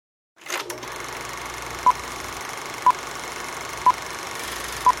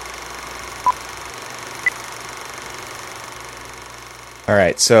All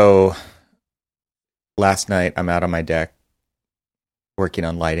right, so last night I'm out on my deck working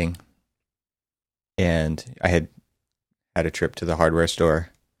on lighting, and I had a trip to the hardware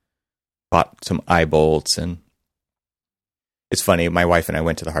store, bought some eye bolts, and it's funny, my wife and I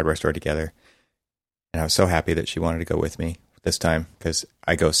went to the hardware store together, and I was so happy that she wanted to go with me this time, because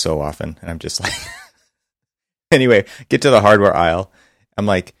I go so often, and I'm just like... Anyway, get to the hardware aisle. I'm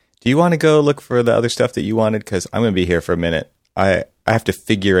like, do you want to go look for the other stuff that you wanted? Because I'm going to be here for a minute. I have to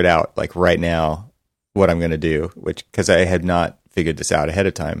figure it out, like right now, what I'm going to do, because I had not figured this out ahead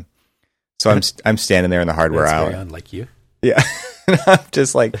of time. So I'm standing there in the hardware aisle. Very unlike you. Yeah. I'm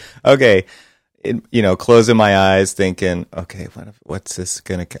just like, okay, closing my eyes, thinking, okay, what's this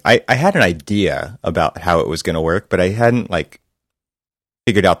going to... I had an idea about how it was going to work, but I hadn't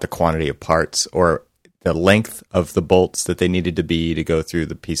figured out the quantity of parts or the length of the bolts that they needed to be to go through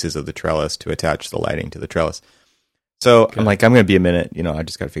the pieces of the trellis to attach the lighting to the trellis. So okay. I'm like, I'm going to be a minute. I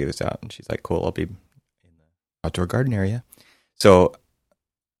just got to figure this out. And she's like, cool, I'll be in the outdoor garden area. So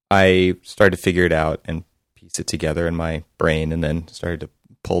I started to figure it out and piece it together in my brain, and then started to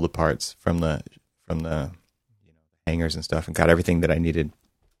pull the parts from the hangers and stuff, and got everything that I needed.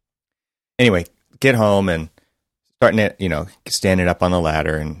 Anyway, get home and starting it, standing up on the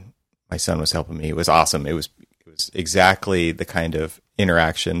ladder, and my son was helping me. It was awesome. It was exactly the kind of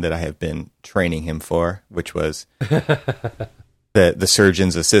interaction that I have been training him for, which was the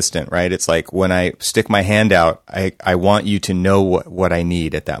surgeon's assistant, right? It's like when I stick my hand out, I want you to know what I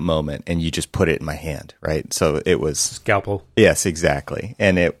need at that moment, and you just put it in my hand, right? So it was... Scalpel. Yes, exactly.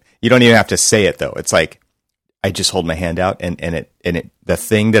 And you don't even have to say it, though. It's like I just hold my hand out, and the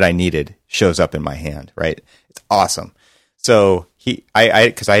thing that I needed shows up in my hand, right? It's awesome. So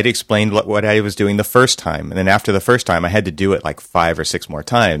because I had explained what I was doing the first time, and then after the first time, I had to do it like 5 or 6 more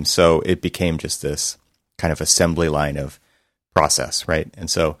times. So it became just this kind of assembly line of process, right? And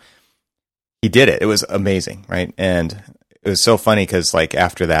so he did it. It was amazing, right? And it was so funny because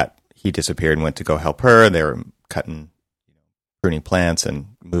after that, he disappeared and went to go help her. They were pruning plants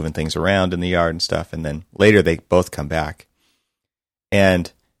and moving things around in the yard and stuff. And then later they both come back,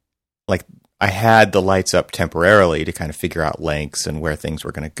 and I had the lights up temporarily to kind of figure out lengths and where things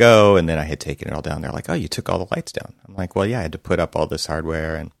were going to go. And then I had taken it all down. They're like, oh, you took all the lights down. I'm like, well, yeah, I had to put up all this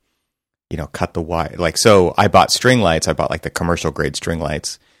hardware and, cut the wire. So I bought string lights. I bought the commercial grade string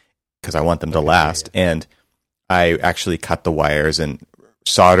lights because I want them to last. Yeah. And I actually cut the wires and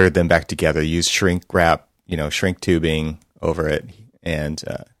soldered them back together, used shrink wrap, shrink tubing over it, and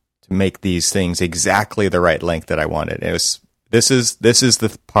to make these things exactly the right length that I wanted. It was... This is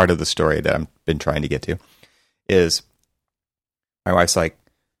the part of the story that I've been trying to get to, is my wife's like,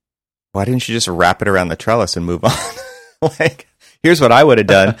 why didn't you just wrap it around the trellis and move on? Here's what I would have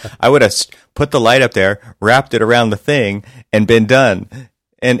done. I would have put the light up there, wrapped it around the thing, and been done.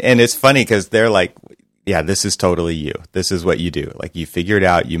 And it's funny because they're like, yeah, this is totally you. This is what you do. You figure it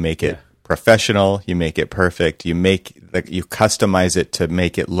out, you make it professional, you make it perfect, you customize it to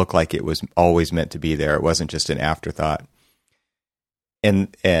make it look like it was always meant to be there. It wasn't just an afterthought.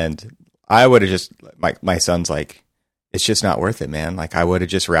 And I would have just, my son's like, it's just not worth it, man. I would have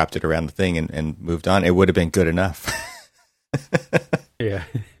just wrapped it around the thing and moved on. It would have been good enough. Yeah.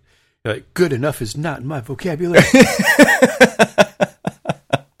 Good enough is not in my vocabulary.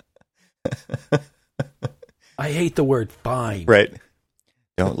 I hate the word fine. Right.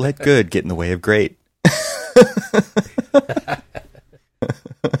 Don't let good get in the way of great.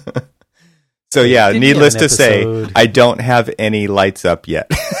 So yeah, needless to say, I don't have any lights up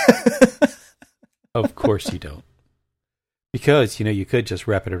yet. Of course you don't. Because, you could just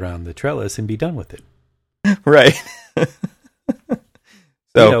wrap it around the trellis and be done with it. Right.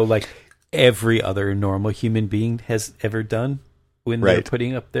 So, like every other normal human being has ever done when they're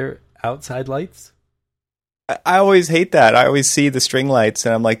putting up their outside lights. I always hate that. I always see the string lights,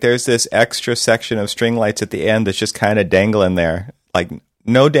 and I'm like, there's this extra section of string lights at the end that's just kind of dangling there.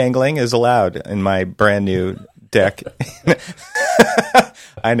 No dangling is allowed in my brand new deck.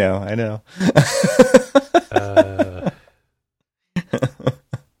 I know.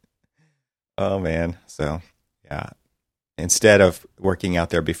 Oh, man. So, yeah. Instead of working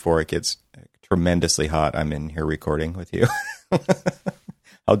out there before it gets tremendously hot, I'm in here recording with you.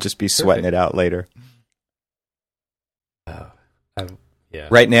 I'll just be sweating it out later. Yeah.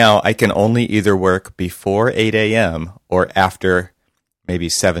 Right now, I can only either work before 8 a.m. or after maybe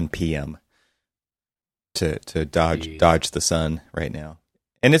 7 p.m. to dodge the sun right now.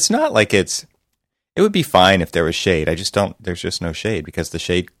 And it's not like it would be fine if there was shade. There's just no shade because the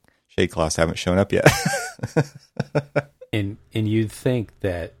shade cloths haven't shown up yet. And you'd think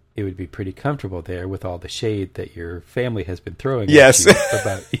that it would be pretty comfortable there with all the shade that your family has been throwing Yes. at you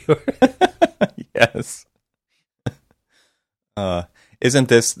about your Yes. Isn't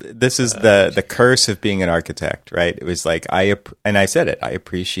this is the curse of being an architect, right? It was like and I said it. I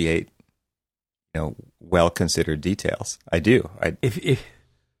appreciate, well considered details. I do.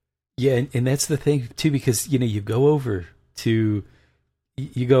 Yeah, and that's the thing too, because you go over to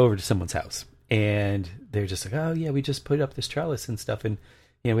someone's house and they're just like, oh yeah, we just put up this trellis and stuff, and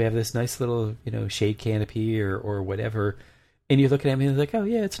we have this nice little shade canopy or whatever, and you look at them and you're like, oh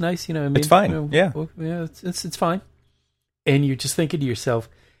yeah, it's nice, I mean, it's fine, yeah, it's fine, and you're just thinking to yourself,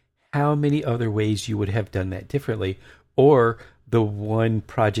 how many other ways you would have done that differently, or the one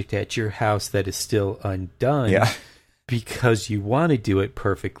project at your house that is still undone, yeah, because you want to do it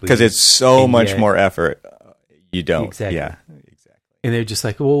perfectly, because it's so much more effort. You don't, exactly. Yeah. And they're just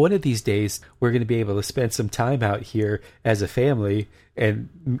like, well, one of these days we're going to be able to spend some time out here as a family.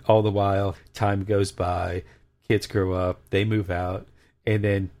 And all the while, time goes by, kids grow up, they move out, and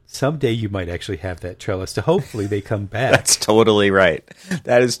then someday you might actually have that trellis to hopefully they come back. That's totally right.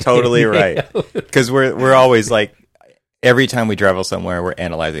 That is totally right. Because we're always like, every time we travel somewhere, we're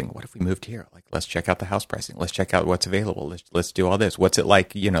analyzing, what if we moved here? Like, let's check out the house pricing. Let's check out what's available. Let's do all this. What's it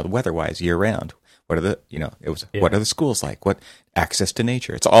like, weather-wise, year-round? What are what are the schools like? What access to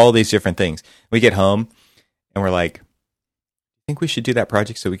nature? It's all these different things. We get home and we're like, I think we should do that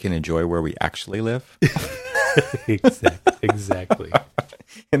project so we can enjoy where we actually live. Exactly.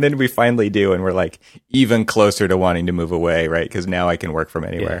 And then we finally do, and we're like even closer to wanting to move away, right? Because now I can work from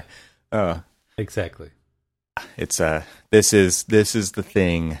anywhere. Yeah. Exactly. It's this is the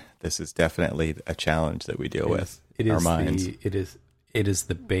thing. This is definitely a challenge that we deal with. Our minds. It is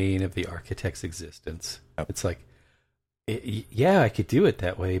the bane of the architect's existence. Yep. It's like, I could do it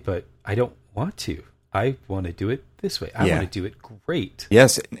that way, but I don't want to. I want to do it this way. I want to do it great.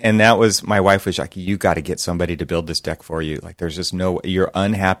 Yes, and that was, my wife was like, you got to get somebody to build this deck for you. Like, there's just you're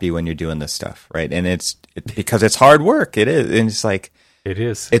unhappy when you're doing this stuff, right? And it's because it's hard work. It is, and it's like, it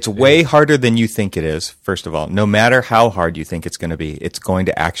is. It's way harder than you think it is. First of all, no matter how hard you think it's going to be, it's going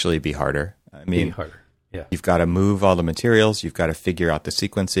to actually be harder. I mean, harder. Yeah. You've got to move all the materials. You've got to figure out the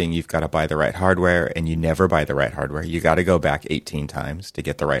sequencing. You've got to buy the right hardware, and you never buy the right hardware. You got to go back 18 times to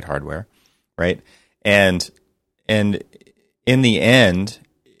get the right hardware, right? And in the end,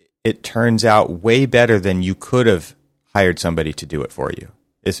 it turns out way better than you could have hired somebody to do it for you.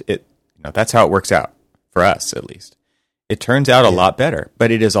 That's how it works out for us, at least. It turns out a lot better,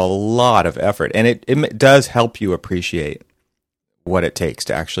 but it is a lot of effort, and it does help you appreciate what it takes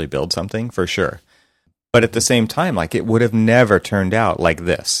to actually build something, for sure. But at the same time, like, it would have never turned out like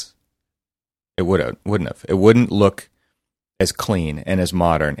this. It wouldn't have. It wouldn't look as clean and as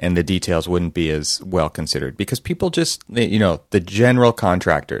modern, and the details wouldn't be as well considered, because people just, the general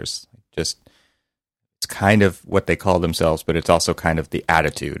contractors, it's kind of what they call themselves, but it's also kind of the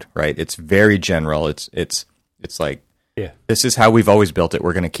attitude, right? It's very general. It's like, this is how we've always built it.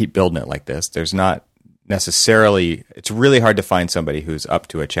 We're going to keep building it like this. There's not necessarily, it's really hard to find somebody who's up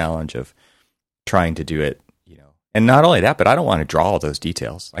to a challenge of trying to do it, and not only that, but I don't want to draw all those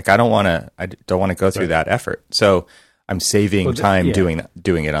details. Like, I don't want to go through that effort. So I'm saving time doing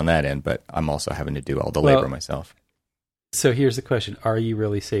it on that end, but I'm also having to do all the labor myself. So here's the question: are you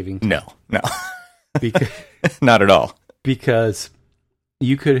really saving time? No, because, not at all. Because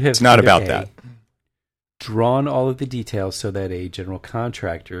you could have. It's not about that. Drawn all of the details so that a general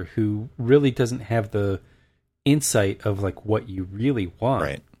contractor who really doesn't have the insight of like what you really want,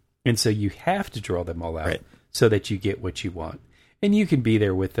 right? And so you have to draw them all out so that you get what you want. And you can be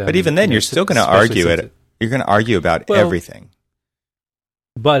there with them. But even then, you're still going to argue it. You're going to argue about everything.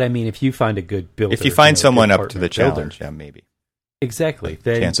 But I mean, if you find a good builder, if you find someone up to the challenge, maybe. Exactly.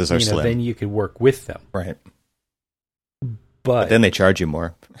 Then chances are slim. Then you can work with them. Right. But then they charge you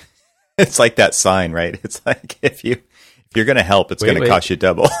more. It's like that sign, right? It's like, if you're going to help, it's going to cost you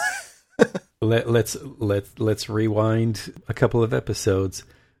double. Let's rewind a couple of episodes,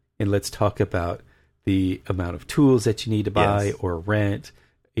 and let's talk about the amount of tools that you need to buy or rent,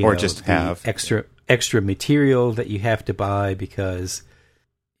 or just have extra material that you have to buy because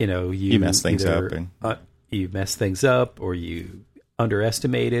you mess things up, you mess things up, or you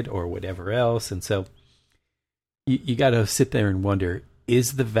underestimated, or whatever else, and so you got to sit there and wonder: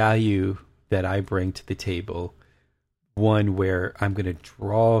 is the value that I bring to the table one where I'm going to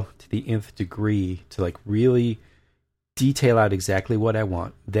draw to the nth degree to like really detail out exactly what I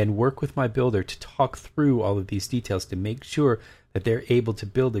want, then work with my builder to talk through all of these details to make sure that they're able to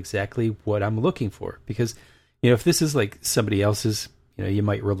build exactly what I'm looking for? Because, if this is like somebody else's, you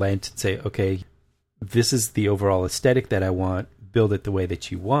might relent and say, okay, this is the overall aesthetic that I want. build it the way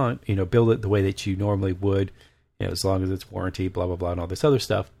that you want, build it the way that you normally would, as long as it's warranty, blah, blah, blah, and all this other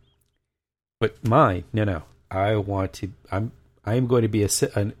stuff. But mine, no. I am going to be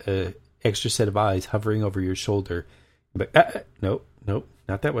an extra set of eyes hovering over your shoulder. But nope,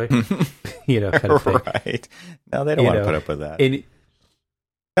 not that way. Kind of thing. Right. No, they don't want to put up with that. And,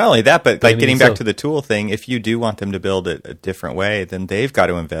 not only that, but getting back to the tool thing, if you do want them to build it a different way, then they've got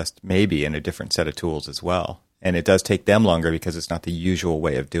to invest maybe in a different set of tools as well. And it does take them longer because it's not the usual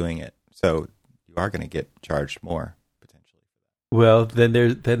way of doing it. So you are going to get charged more potentially. Well, then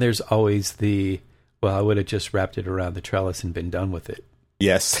there's always I would have just wrapped it around the trellis and been done with it.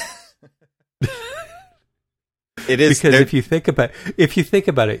 Yes. It is because if you think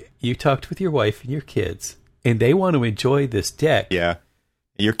about it, you talked with your wife and your kids, and they want to enjoy this deck. Yeah.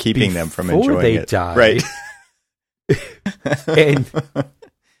 You're keeping them from enjoying it. Die. Right. and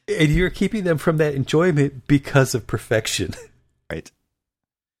you're keeping them from that enjoyment because of perfection. Right.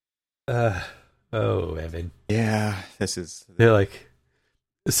 Evan. Yeah, they're like,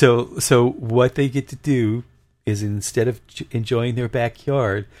 so what they get to do is instead of enjoying their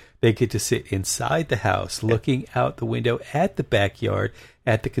backyard, they get to sit inside the house, looking out the window at the backyard,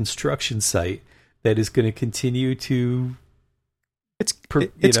 at the construction site that is going to continue to. It's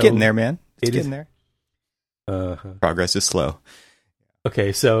getting there, man. It's getting there. Progress is slow.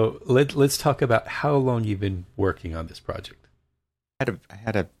 Okay, so let's talk about how long you've been working on this project. I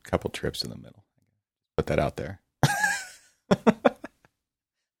had a couple trips in the middle. Put that out there.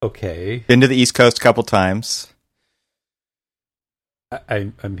 Okay. Been to the East Coast a couple times.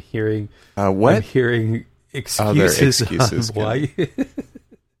 I'm hearing what? I'm hearing excuses on why.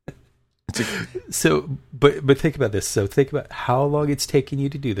 But think about this. So think about how long it's taken you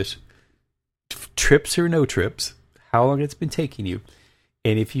to do this. Trips or no trips, how long it's been taking you.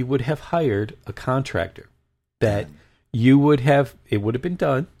 And if you would have hired a contractor that it would have been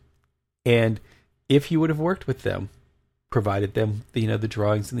done. And if you would have worked with them, provided them, the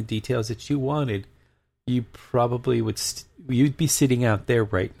drawings and the details that you wanted, you probably you'd be sitting out there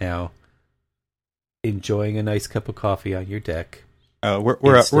right now, enjoying a nice cup of coffee on your deck.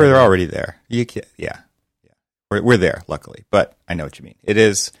 We're already there. We're there, luckily. But I know what you mean. It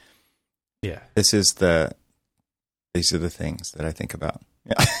is. Yeah. These are the things that I think about.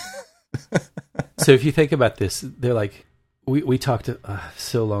 Yeah. So if you think about this, they're like, we talked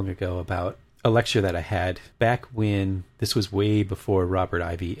so long ago about a lecture that I had back when this was way before Robert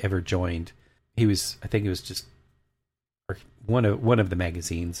Ivy ever joined. I think he was just one of the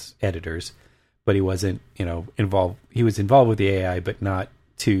magazine's editors, but he wasn't, involved. He was involved with the AI, but not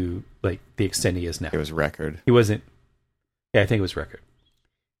to like the extent he is now. It was Record. He wasn't. Yeah, I think it was Record.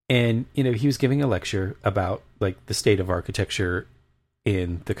 And, he was giving a lecture about like the state of architecture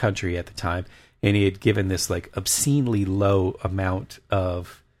in the country at the time. And he had given this like obscenely low amount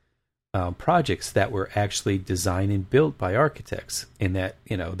of projects that were actually designed and built by architects, in that,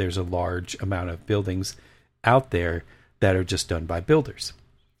 there's a large amount of buildings out there that are just done by builders.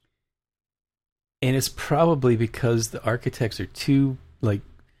 And it's probably because the architects are too like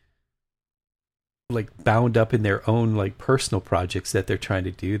bound up in their own like personal projects that they're trying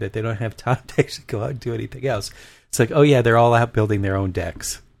to do, that they don't have time to actually go out and do anything else. It's like, oh yeah, they're all out building their own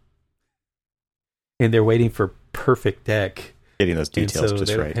decks, and they're waiting for perfect deck, getting those details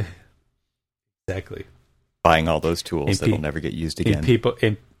just right. Exactly. Buying all those tools that'll never get used again.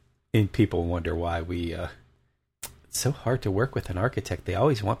 And people wonder why we. It's so hard to work with an architect. They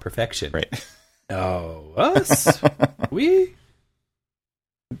always want perfection. Right. Oh, us? We?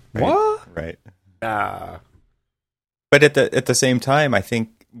 What? Right. Ah. But at the same time, I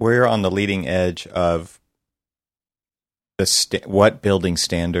think we're on the leading edge of what building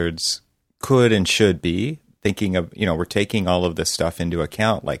standards could and should be. Thinking of, we're taking all of this stuff into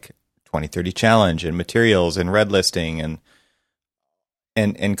account, like 2030 challenge and materials and red listing,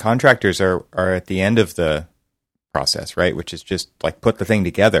 and contractors are at the end of the process, right? Which is just like put the thing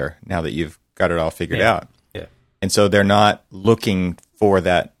together now that you've got it all figured out. Yeah. And so they're not looking for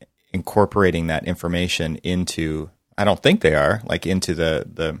that, incorporating that information into, I don't think they are, like into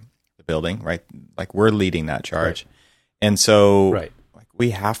the building, right? Like we're leading that charge. Right. And so like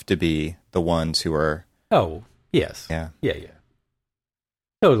we have to be the ones who are. Oh, yes. Yeah. Yeah.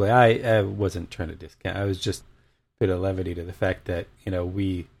 Totally. I wasn't trying to discount. I was just a bit of levity to the fact that,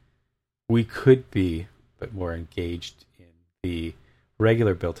 we could be but more engaged in the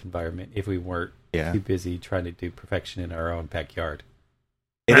regular built environment if we weren't too busy trying to do perfection in our own backyard.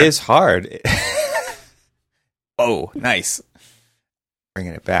 It is hard. Oh, nice.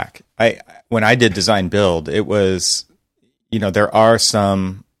 Bringing it back. When I did design build, it was, there are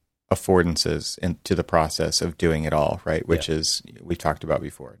some affordances into the process of doing it all, right? Which is, we talked about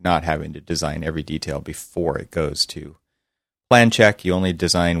before, not having to design every detail before it goes to plan check. You only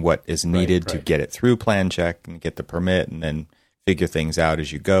design what is needed to get it through plan check and get the permit, and then figure things out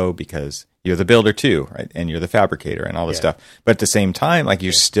as you go, because you're the builder too, right? And you're the fabricator and all this stuff. But at the same time, like,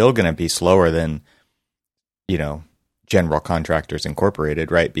 you're still going to be slower than, General Contractors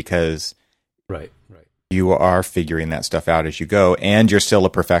Incorporated, right? Because you are figuring that stuff out as you go, and you're still a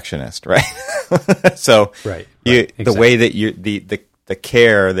perfectionist, right? So exactly. The way that you the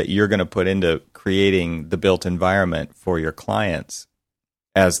care that you're going to put into creating the built environment for your clients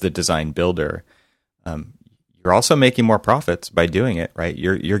as the design builder, you're also making more profits by doing it, right?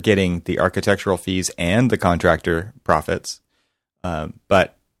 You're getting the architectural fees and the contractor profits,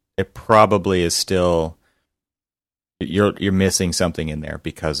 but it probably is still you're missing something in there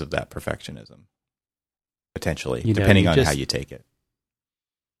because of that perfectionism, potentially, depending on how you take it.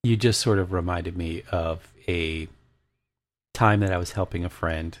 You just sort of reminded me of a time that I was helping a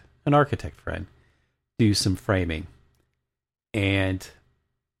friend, an architect friend, do some framing, and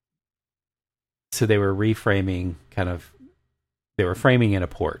so they were reframing they were framing in a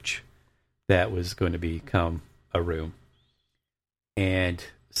porch that was going to become a room. And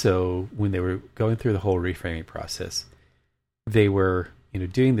so when they were going through the whole reframing process, they were,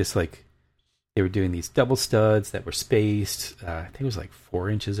 doing this, they were doing these double studs that were spaced, I think it was 4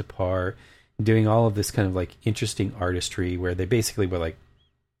 inches apart, doing all of this kind of interesting artistry where they basically were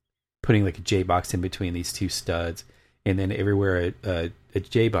putting a J box in between these two studs. And then everywhere a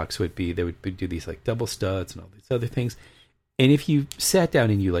J box would be, they would do these double studs and all these other things. And if you sat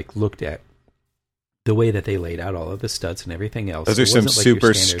down and you looked at the way that they laid out all of the studs and everything else, those are some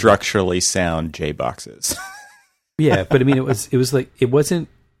super structurally sound J boxes. Yeah, but I mean, it wasn't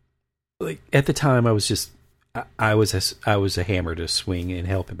at the time. I was a hammer to swing and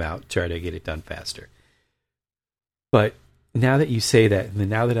help him out, try to get it done faster. But now that you say that, and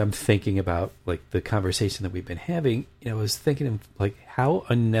now that I'm thinking about the conversation that we've been having, I was thinking of how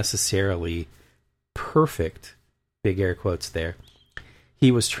unnecessarily perfect, big air quotes there,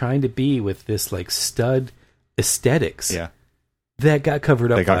 he was trying to be with this stud aesthetics. Yeah, that got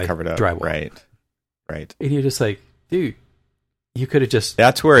covered up by drywall. Right. And you're just dude, you could have just.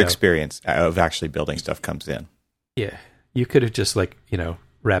 That's where experience of actually building stuff comes in. Yeah, you could have just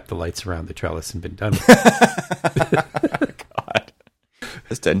wrapped the lights around the trellis and been done with it. God,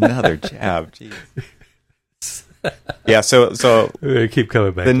 just another jab. Jeez. Yeah, so I keep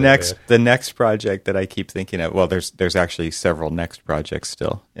coming back. The next project that I keep thinking of. Well, there's actually several next projects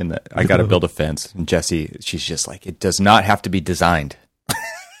still. I got to build a fence, and Jessie, she's just it does not have to be designed.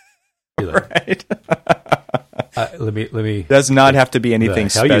 Right. Let me. Does not have to be anything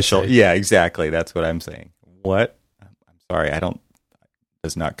special. Yeah, exactly. That's what I'm saying. What? I'm sorry.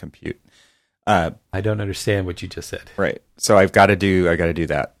 Does not compute. I don't understand what you just said. Right. So I got to do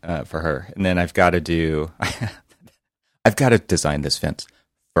that for her, and then I've got to design this fence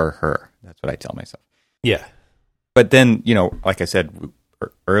for her. That's what I tell myself. Yeah. But then, like I said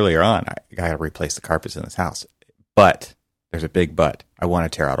earlier on, I got to replace the carpets in this house. But there's a big but. I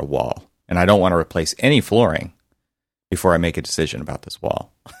want to tear out a wall, and I don't want to replace any flooring before I make a decision about this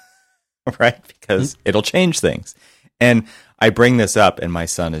wall. Right? Because it'll change things. And I bring this up, and my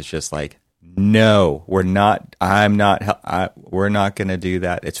son is just no, we're not going to do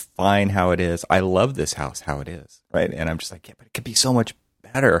that. It's fine how it is. I love this house how it is, right? And I'm just yeah, but it could be so much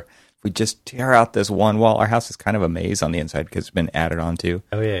better if we just tear out this one wall. Our house is kind of a maze on the inside because it's been added onto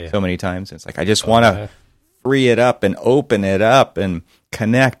so many times. It's I just want to free it up and open it up and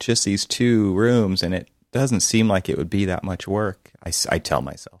connect just these two rooms, and it doesn't seem like it would be that much work. I tell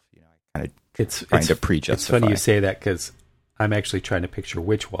myself, I kind of trying to pre-justify. It's funny you say that because I'm actually trying to picture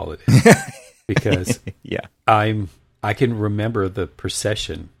which wall it is because I can remember the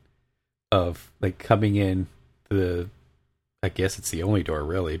procession of coming in I guess it's the only door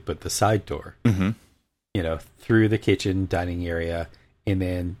really, but the side door, through the kitchen dining area. And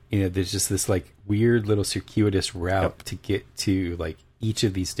then, there's just this weird little circuitous route to get to each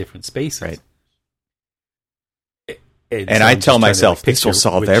of these different spaces. Right. And so I tell myself, this will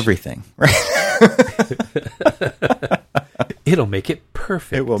solve everything. Right. It'll make it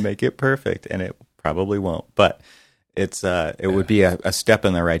perfect. It will make it perfect, and it probably won't. But it would be a step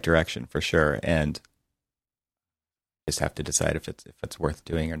in the right direction for sure. And just have to decide if it's worth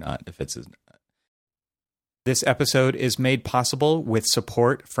doing or not. This episode is made possible with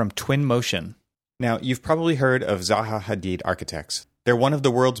support from Twinmotion. Now, you've probably heard of Zaha Hadid Architects. They're one of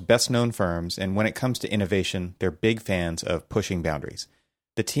the world's best-known firms, and when it comes to innovation, they're big fans of pushing boundaries.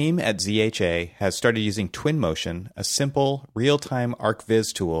 The team at ZHA has started using Twinmotion, a simple, real-time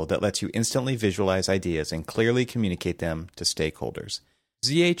ArcViz tool that lets you instantly visualize ideas and clearly communicate them to stakeholders.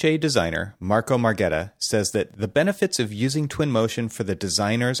 ZHA designer Marco Marghetta says that the benefits of using Twinmotion for the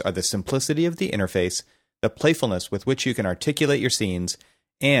designers are the simplicity of the interface, the playfulness with which you can articulate your scenes,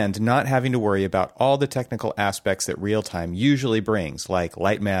 and not having to worry about all the technical aspects that real-time usually brings, like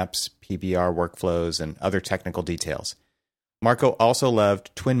light maps, PBR workflows, and other technical details. Marco also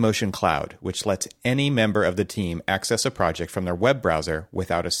loved Twinmotion Cloud, which lets any member of the team access a project from their web browser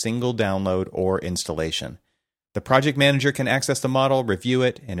without a single download or installation. The project manager can access the model, review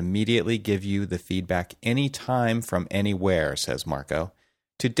it, and immediately give you the feedback anytime from anywhere, says Marco.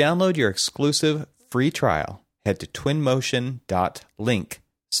 To download your exclusive free trial, head to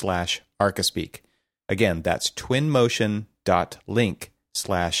twinmotion.link/Archispeak. Again, that's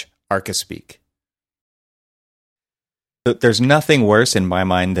twinmotion.link/Archispeak. There's nothing worse in my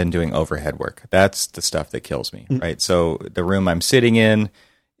mind than doing overhead work. That's the stuff that kills me, right? So the room I'm sitting in,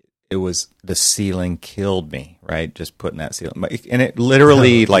 the ceiling killed me, right? Just putting that ceiling, and it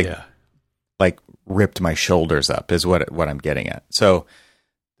literally like ripped my shoulders up is what I'm getting at. So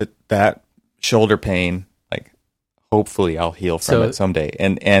that shoulder pain, like hopefully I'll heal from it someday.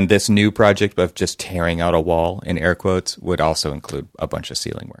 And this new project of just tearing out a wall in air quotes would also include a bunch of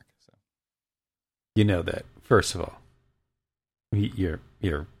ceiling work. So. You know that, first of all. You're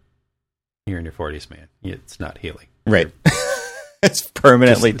in your 40s, man. It's not healing. Right. It's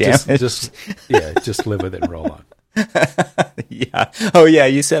permanently damaged. Just live with it and roll on. Yeah. Oh, yeah.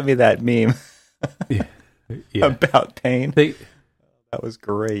 You sent me that meme about pain. That was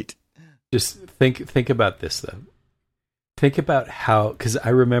great. Just think about this, though. Think about how, because I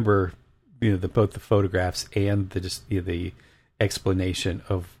remember, both the photographs and the explanation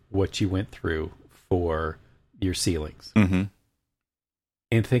of what you went through for your ceilings. Mm-hmm.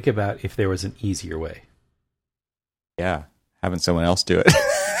 And think about if there was an easier way. Yeah, having someone else do it.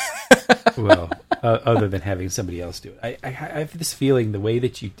 Well, other than having somebody else do it. I have this feeling the way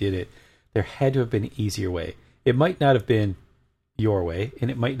that you did it, there had to have been an easier way. It might not have been your way, and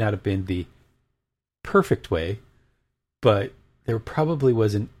it might not have been the perfect way, but there probably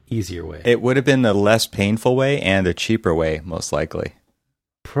was an easier way. It would have been the less painful way and a cheaper way, most likely.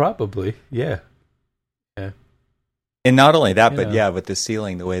 Probably, yeah. Yeah. And not only that, but with the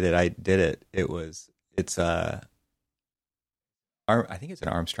ceiling, the way that I did it, I think it's an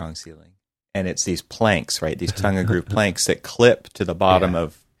Armstrong ceiling. And it's these planks, right? These tongue and groove planks that clip to the bottom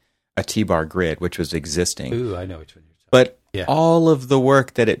of a T-bar grid, which was existing. Ooh, I know which one you're talking about. But all of the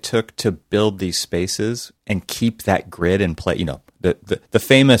work that it took to build these spaces and keep that grid in place, the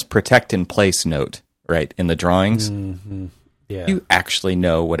famous protect in place note, right, in the drawings, you actually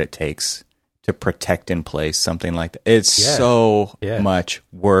know what it takes to protect in place something like that. It's so much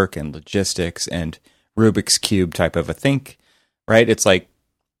work and logistics and Rubik's Cube type of a think, right? It's like,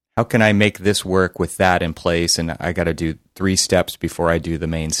 how can I make this work with that in place? And I got to do 3 steps before I do the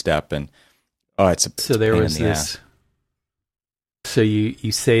main step. And it's a so there was this. So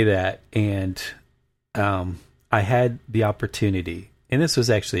you say that, and I had the opportunity, and this was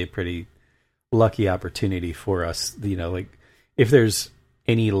actually a pretty lucky opportunity for us. If there's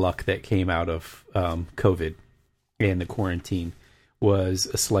any luck that came out of COVID and the quarantine, was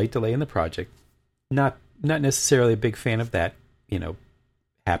a slight delay in the project. Not necessarily a big fan of that,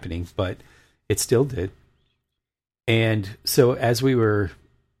 happening, but it still did. And so as we were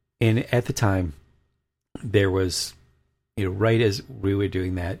at the time, there was, right as we were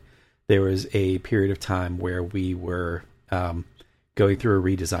doing that, there was a period of time where we were going through a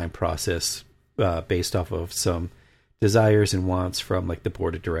redesign process based off of some desires and wants from like the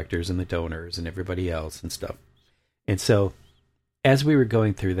board of directors and the donors and everybody else and stuff. And so as we were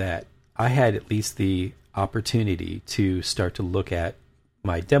going through that, I had at least the opportunity to start to look at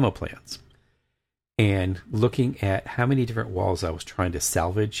my demo plans and looking at how many different walls I was trying to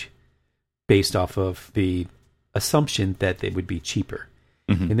salvage based off of the assumption that they would be cheaper.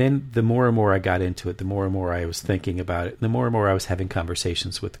 Mm-hmm. And then the more and more I got into it, the more and more I was thinking about it, the more and more I was having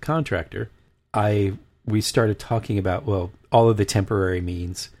conversations with the contractor, we started talking about, all of the temporary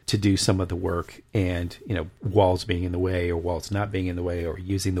means to do some of the work and, walls being in the way or walls not being in the way or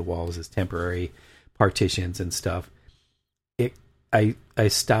using the walls as temporary partitions and stuff. I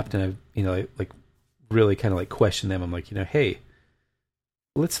stopped and I, really kind of questioned them. I'm like, hey,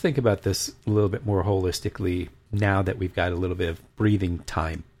 let's think about this a little bit more holistically now that we've got a little bit of breathing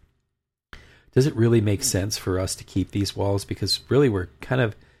time. Does it really make sense for us to keep these walls? Because really we're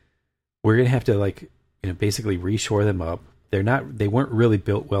going to have to basically reshore them up. They weren't really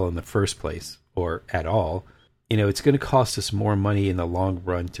built well in the first place or at all. it's going to cost us more money in the long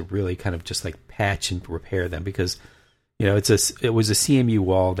run to really kind of just like patch and repair them, because it was a CMU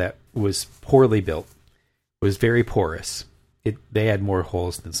wall that was poorly built. It was very porous. They had more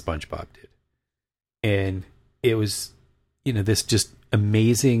holes than SpongeBob did, and it was this just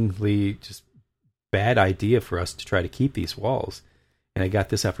amazingly just bad idea for us to try to keep these walls. And I got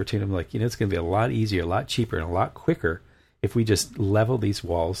this opportunity. I'm like, it's going to be a lot easier, a lot cheaper, and a lot quicker if we just level these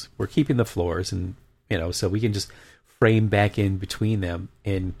walls. We're keeping the floors, and so we can just frame back in between them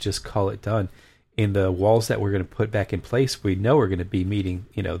and just call it done. In the walls that we're going to put back in place, we know we're going to be meeting,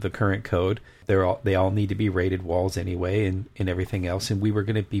 the current code. They all need to be rated walls anyway, and everything else. And we were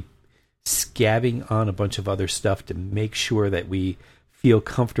going to be scabbing on a bunch of other stuff to make sure that we feel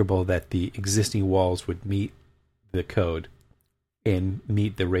comfortable that the existing walls would meet the code and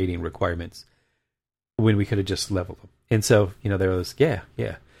meet the rating requirements, when we could have just leveled them. And so, there was, yeah.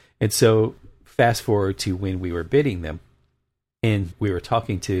 And so fast forward to when we were bidding them, and we were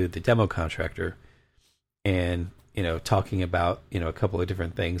talking to the demo contractor and, talking about, a couple of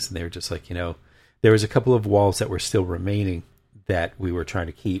different things. And they were just like, there was a couple of walls that were still remaining that we were trying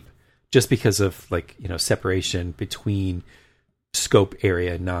to keep just because of like, separation between scope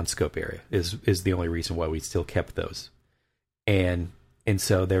area and non-scope area is the only reason why we still kept those. And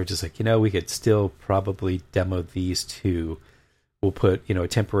so they were just like, we could still probably demo these two. We'll put, a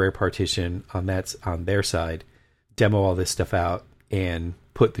temporary partition on their side, demo all this stuff out, and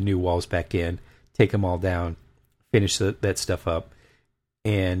put the new walls back in, take them all down, finish that stuff up,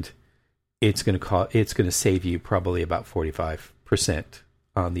 and it's going to save you probably about 45%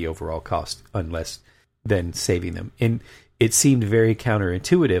 on the overall cost, unless then saving them. And it seemed very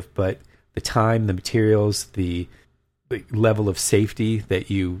counterintuitive, but the time, the materials, the level of safety that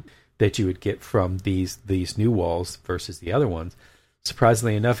you would get from these new walls versus the other ones,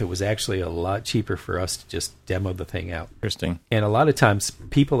 surprisingly enough, it was actually a lot cheaper for us to just demo the thing out. Interesting. And a lot of times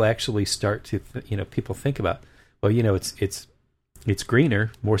people actually start to, people think about, well, it's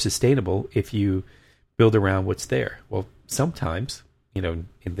greener, more sustainable if you build around what's there. Well, sometimes, in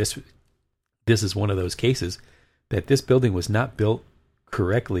this is one of those cases that this building was not built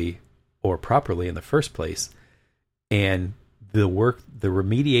correctly or properly in the first place. And the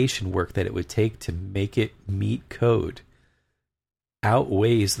remediation work that it would take to make it meet code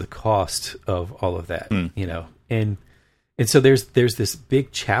outweighs the cost of all of that, and so there's this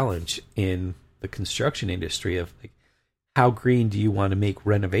big challenge in the construction industry of like, how green do you want to make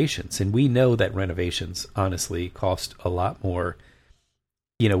renovations? And we know that renovations honestly cost a lot more.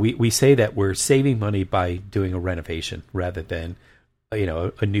 We say that we're saving money by doing a renovation rather than,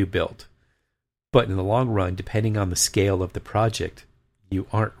 a new build. But in the long run, depending on the scale of the project, you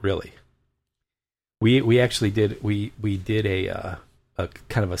aren't really. We actually did a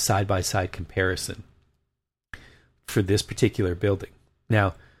kind of a side-by-side comparison for this particular building.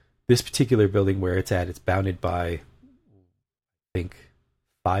 Now, this particular building where it's at, it's bounded by, I think,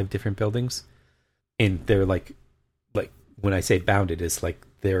 5 different buildings. And they're like when I say bounded, it's like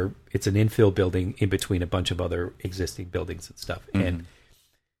it's an infill building in between a bunch of other existing buildings and stuff. Mm-hmm.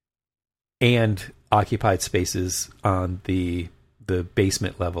 And occupied spaces on the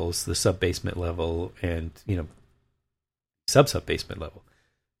basement levels, the sub-basement level, and, sub-basement level.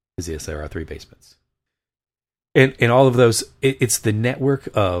 Because yes, there are 3 basements. And all of those, it's the network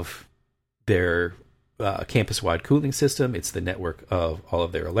of their campus-wide cooling system. It's the network of all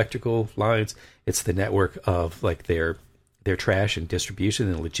of their electrical lines. It's the network of like their trash and distribution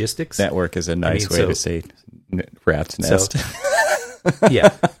and logistics. Network is a nice way to say rat's nest. Yeah.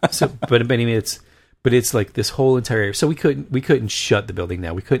 So, but I mean, it's like this whole entire area. So we couldn't shut the building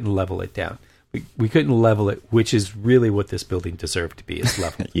down. We couldn't level it down. We couldn't level it, which is really what this building deserved to be, is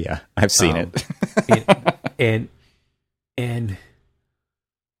level. Yeah, I've seen it. and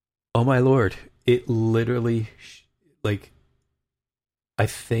oh my Lord, it literally, I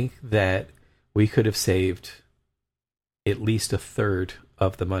think that we could have saved at least a third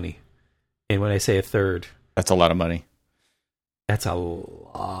of the money. And when I say a third, that's a lot of money. That's a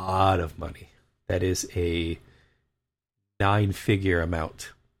lot of money. That is a 9-figure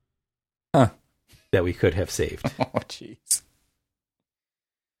amount that we could have saved. Oh, jeez.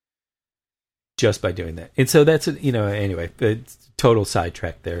 Just by doing that. And so that's, anyway, it's total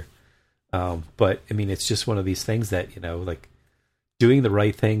sidetrack there. But, I mean, it's just one of these things that, like doing the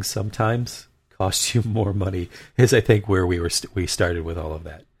right thing sometimes costs you more money, is I think where we started with all of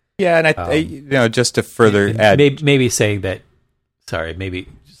that. Yeah, and I just to further add, maybe saying that. Maybe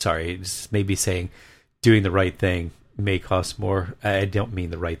saying doing the right thing may cost more. I don't mean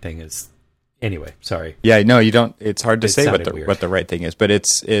the right thing is. Anyway, sorry. Yeah, no, you don't. It's hard to say what the right thing is, but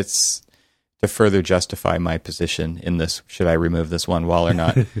it's to further justify my position in this, should I remove this one wall or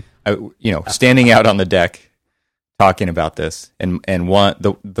not? Standing out on the deck, talking about this, and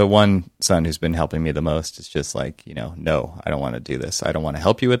the one son who's been helping me the most is just like, no, I don't want to do this. I don't want to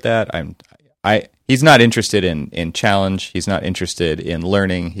help you with that. He's not interested in challenge. He's not interested in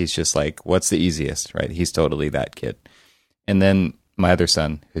learning. He's just like, what's the easiest, right? He's totally that kid. And then my other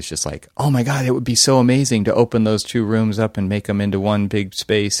son, who's just like, oh my God, it would be so amazing to open those 2 rooms up and make them into one big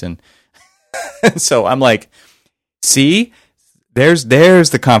space. And so I'm like, see, there's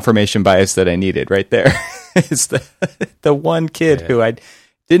the confirmation bias that I needed right there. It's the one kid who I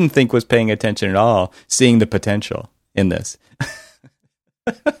didn't think was paying attention at all, seeing the potential in this.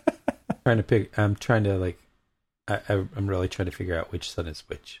 I'm really trying to figure out which son is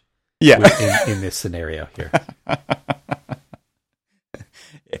which. Yeah. In this scenario here.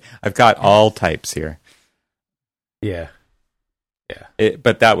 I've got all types here. Yeah.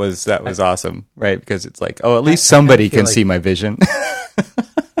 But that was awesome, right? Because it's like, at least somebody can see my vision.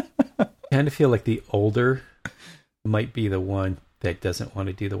 I kind of feel like the older might be the one that doesn't want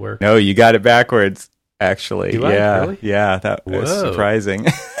to do the work. No, you got it backwards, actually. Do I? Really? Yeah, that was surprising.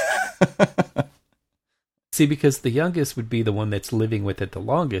 See, because the youngest would be the one that's living with it the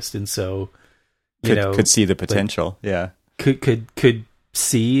longest, and so could see the potential. Could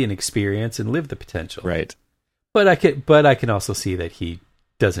see and experience and live the potential. Right. But I can also see that he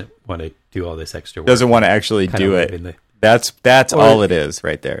doesn't want to do all this extra work. Doesn't want to actually do it. That's all it is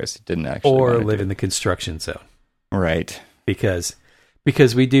right there. Is he didn't actually live in the construction zone. Right. Because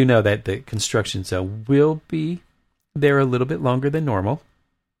we do know that the construction zone will be there a little bit longer than normal,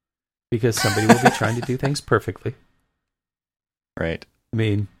 because somebody will be trying to do things perfectly. Right. I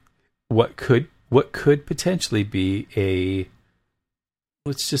mean, what could potentially be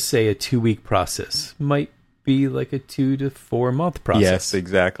let's just say a 2-week process might be like a 2 to 4 month process. Yes,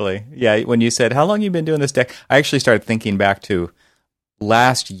 exactly. Yeah, when you said, how long have you been doing this deck? I actually started thinking back to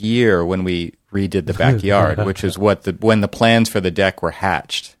last year when we redid the backyard, which is when the plans for the deck were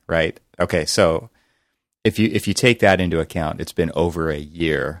hatched, right? Okay, so if you take that into account, it's been over a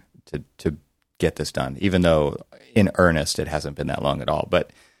year to get this done, even though in earnest it hasn't been that long at all. But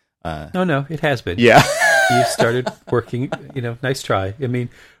no, it has been. Yeah. You started working, nice try. I mean,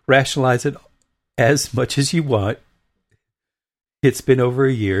 rationalize it as much as you want. It's been over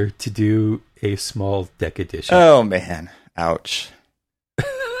a year to do a small deck edition. Oh, man. Ouch.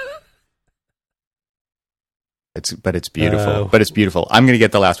 But it's beautiful. But it's beautiful. I'm going to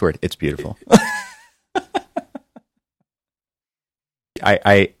get the last word. It's beautiful.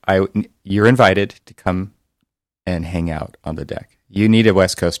 You're invited to come and hang out on the deck. You need a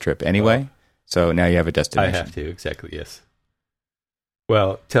West Coast trip anyway, so now you have a destination. I have to, exactly, yes.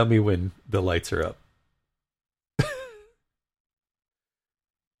 Well, tell me when the lights are up.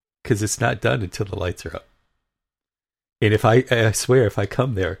 Because it's not done until the lights are up. And I swear, if I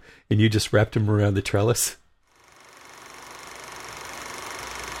come there and you just wrapped them around the trellis,